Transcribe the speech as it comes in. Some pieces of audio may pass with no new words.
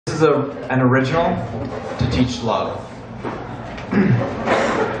is an original to teach love.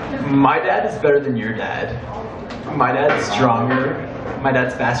 My dad is better than your dad. My dad's stronger. My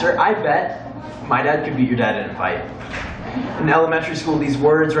dad's faster. I bet my dad could beat your dad in a fight. In elementary school, these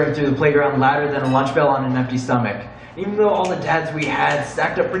words rang through the playground louder than a lunch bell on an empty stomach. Even though all the dads we had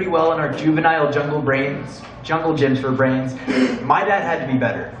stacked up pretty well in our juvenile jungle gyms for brains, my dad had to be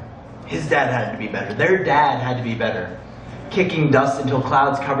better. His dad had to be better. Their dad had to be better. Kicking dust until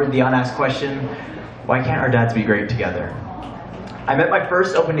clouds covered the unasked question, why can't our dads be great together? I met my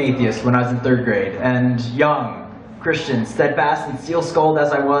first open atheist when I was in 3rd grade, and young, Christian, steadfast, and steel-skulled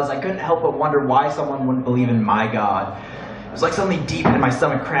as I was, I couldn't help but wonder why someone wouldn't believe in my God. It was like something deep in my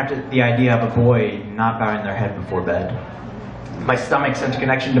stomach cramped at the idea of a boy not bowing their head before bed. My stomach sent a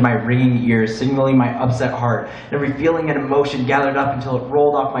connection to my ringing ears, signaling my upset heart. Every feeling and emotion gathered up until it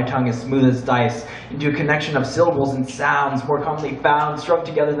rolled off my tongue as smooth as dice, into a connection of syllables and sounds more commonly found, strung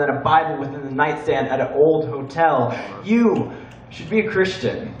together than a Bible within the nightstand at an old hotel. You should be a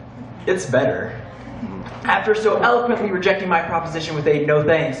Christian. It's better. After so eloquently rejecting my proposition with a no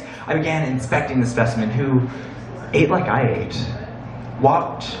thanks, I began inspecting the specimen who ate like I ate,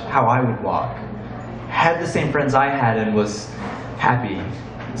 walked how I would walk, had the same friends I had, and was happy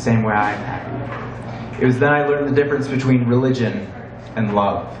the same way I'm happy. It was then I learned the difference between religion and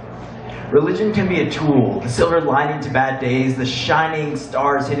love. Religion can be a tool, the silver lining to bad days, the shining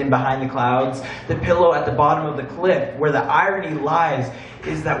stars hidden behind the clouds, the pillow at the bottom of the cliff. Where the irony lies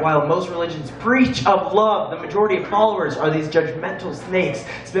is that while most religions preach of love, the majority of followers are these judgmental snakes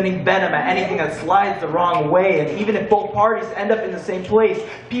spitting venom at anything that slides the wrong way. And even if both parties end up in the same place,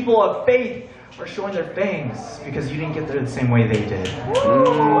 people of faith are showing their fangs because you didn't get there the same way they did.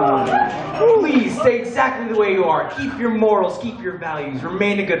 Please stay exactly the way you are. Keep your morals, keep your values,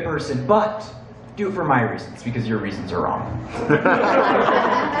 remain a good person, but do it for my reasons, because your reasons are wrong.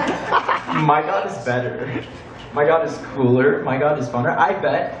 My God is better. My God is cooler. My God is funner. I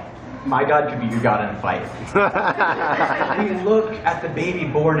bet my God could beat your God in a fight. We look at the baby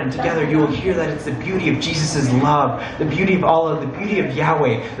born, and together you will hear that it's the beauty of Jesus' love, the beauty of Allah, the beauty of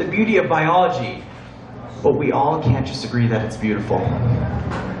Yahweh, the beauty of biology. But we all can't just agree that it's beautiful.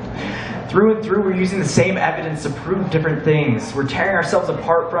 Through and through, we're using the same evidence to prove different things. We're tearing ourselves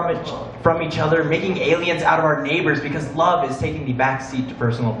apart from each other, making aliens out of our neighbors because love is taking the back seat to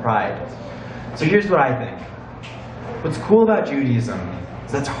personal pride. So here's what I think. What's cool about Judaism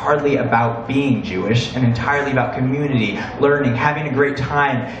is that's hardly about being Jewish and entirely about community, learning, having a great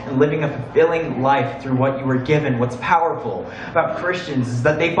time, and living a fulfilling life through what you were given. What's powerful about Christians is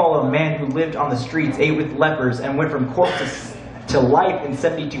that they follow a man who lived on the streets, ate with lepers, and went from corpse to life in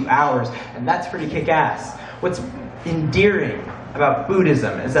 72 hours, and that's pretty kick-ass. What's endearing about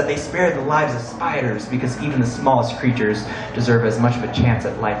Buddhism is that they spare the lives of spiders because even the smallest creatures deserve as much of a chance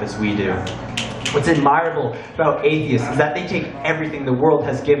at life as we do. What's admirable about atheists is that they take everything the world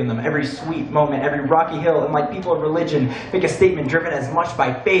has given them, every sweet moment, every rocky hill, and like people of religion, make a statement driven as much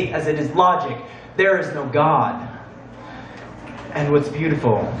by faith as it is logic. There is no God. And what's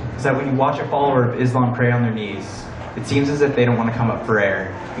beautiful is that when you watch a follower of Islam pray on their knees, it seems as if they don't want to come up for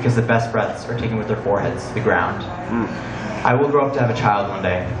air because the best breaths are taken with their foreheads to the ground. I will grow up to have a child one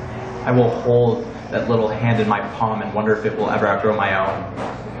day. I will hold that little hand in my palm and wonder if it will ever outgrow my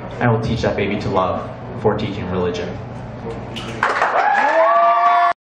own. I will teach that baby to love before teaching religion.